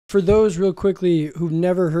for those real quickly who've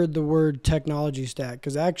never heard the word technology stack,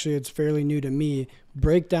 because actually it's fairly new to me,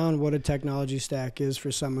 break down what a technology stack is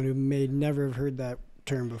for someone who may never have heard that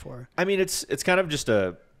term before. I mean, it's kind of just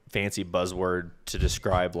a fancy buzzword to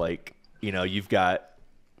describe, like, you've got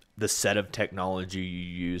the set of technology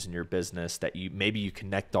you use in your business that maybe you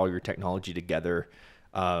connect all your technology together.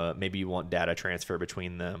 Maybe you want data transfer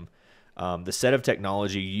between them. The set of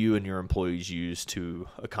technology you and your employees use to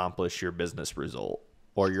accomplish your business result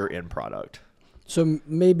or your end product. So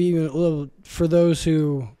maybe even a little, for those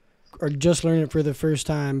who are just learning it for the first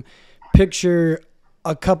time, picture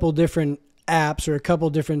a couple different apps or a couple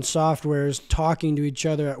different softwares talking to each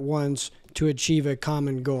other at once to achieve a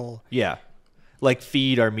common goal. Yeah. Like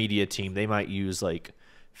Feed, our media team, they might use like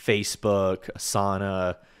Facebook,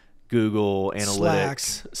 Asana, Google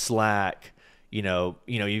Analytics, Slack. You've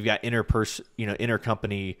got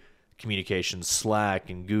intercompany communications, Slack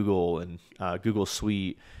and Google and Google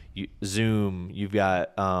Suite, Zoom. You've got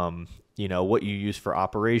what you use for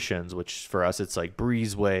operations, which for us it's like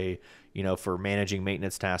Breezeway. For managing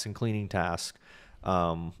maintenance tasks and cleaning tasks.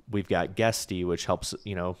 We've got Guesty, which helps,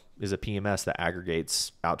 is a PMS that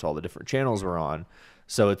aggregates out to all the different channels we're on.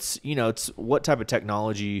 So it's what type of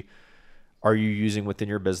technology are you using within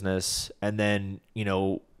your business? And then,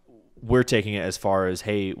 we're taking it as far as,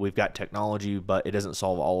 hey, we've got technology, but it doesn't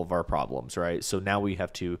solve all of our problems, right? So now we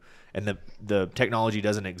have to, and the technology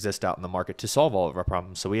doesn't exist out in the market to solve all of our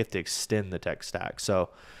problems. So we have to extend the tech stack. So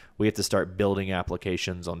we have to start building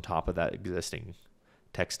applications on top of that existing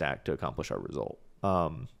tech stack to accomplish our result.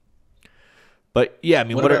 But yeah, I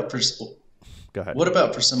mean, go ahead. What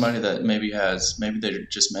about for somebody that maybe they're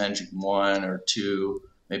just managing one or two,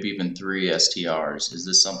 maybe even three STRs? Is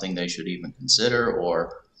this something they should even consider,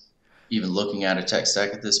 or even looking at a tech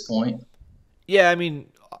stack at this point? Yeah, I mean,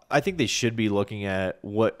 I think they should be looking at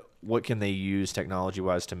what can they use technology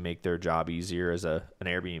wise to make their job easier as an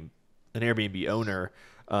Airbnb owner.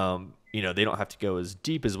 They don't have to go as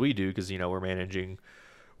deep as we do because,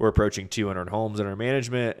 we're approaching 200 homes in our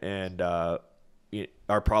management, and our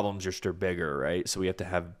problems just are bigger, right? So we have to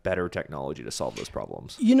have better technology to solve those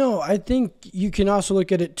problems. I think you can also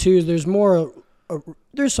look at it too. There's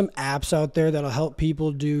some apps out there that'll help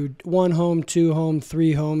people do 1 home, 2 home,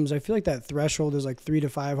 3 homes. I feel like that threshold is like 3 to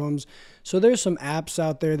 5 homes. So there's some apps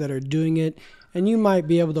out there that are doing it, and you might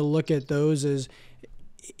be able to look at those as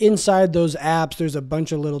inside those apps, there's a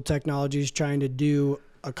bunch of little technologies trying to do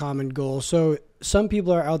a common goal. So some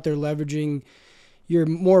people are out there leveraging your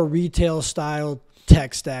more retail style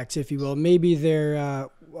tech stacks, if you will. Maybe they're,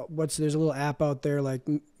 there's a little app out there like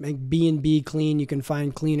B&B Clean. You can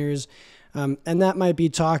find cleaners. And that might be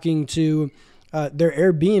talking to their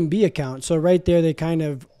Airbnb account. So right there,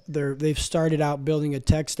 they've started out building a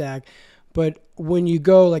tech stack. But when you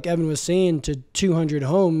go, like Evan was saying, to 200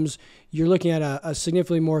 homes, you're looking at a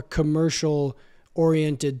significantly more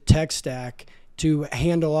commercial-oriented tech stack to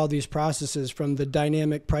handle all these processes, from the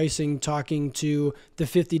dynamic pricing talking to the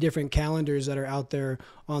 50 different calendars that are out there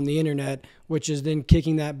on the internet, which is then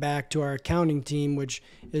kicking that back to our accounting team, which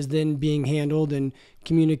is then being handled and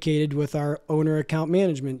communicated with our owner account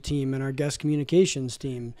management team and our guest communications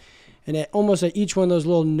team. And almost at each one of those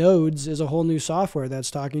little nodes is a whole new software that's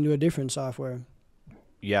talking to a different software.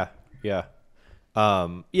 Yeah.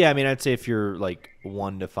 I mean, I'd say if you're like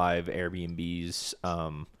 1 to 5 Airbnbs,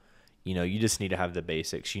 you just need to have the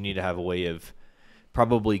basics. You need to have a way of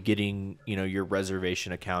probably getting, your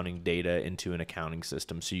reservation accounting data into an accounting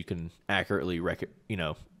system so you can accurately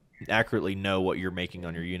know what you're making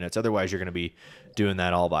on your units. Otherwise, you're going to be doing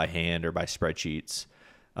that all by hand or by spreadsheets.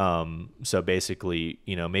 So basically,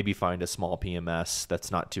 maybe find a small PMS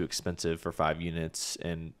that's not too expensive for 5 units,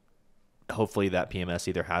 and hopefully that PMS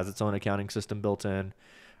either has its own accounting system built in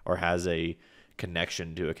or has a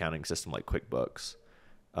connection to accounting system like QuickBooks.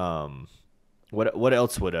 What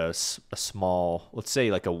else would a small, let's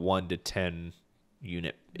say like a 1 to 10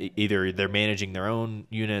 unit, either they're managing their own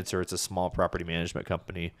units or it's a small property management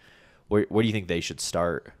company, where do you think they should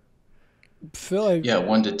start? Yeah,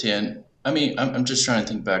 1 to 10. I mean, I'm just trying to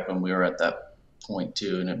think back when we were at that point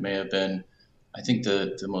too, and it may have been, I think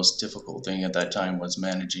the most difficult thing at that time was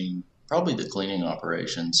managing probably the cleaning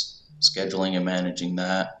operations, scheduling and managing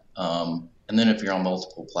that. And then if you're on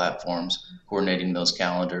multiple platforms, coordinating those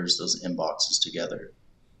calendars, those inboxes together.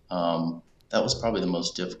 That was probably the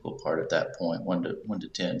most difficult part at that point, 1 to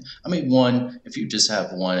 10. I mean, 1, if you just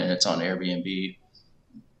have 1 and it's on Airbnb,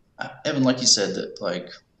 Evan, like you said, that like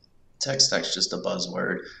tech stack's just a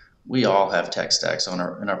buzzword. We all have tech stacks in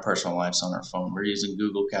our personal lives on our phone. We're using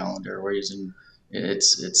Google Calendar.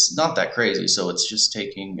 It's not that crazy. So it's just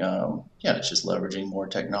taking, it's just leveraging more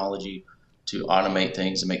technology to automate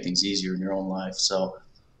things and make things easier in your own life. So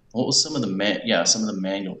what was some of the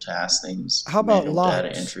manual task things, How about manual locks?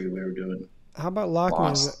 data entry we were doing? How about lock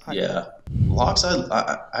management? Locks, yeah. Locks,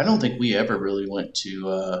 I don't think we ever really went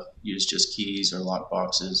to use just keys or lock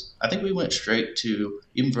boxes. I think we went straight to,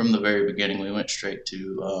 even from the very beginning, we went straight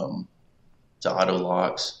to auto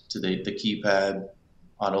locks, to the keypad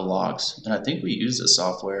auto locks. And I think we used the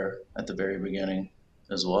software at the very beginning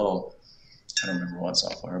as well. I don't remember what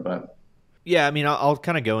software, but yeah, I mean, I'll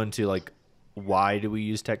kind of go into like why do we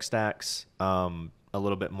use tech stacks a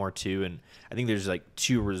little bit more too, and I think there's like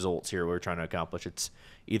two results here we're trying to accomplish. It's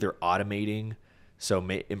either automating, so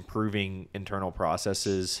improving internal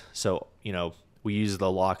processes. So we use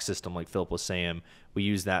the lock system like Philip was saying. We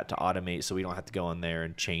use that to automate, so we don't have to go in there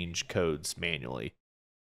and change codes manually.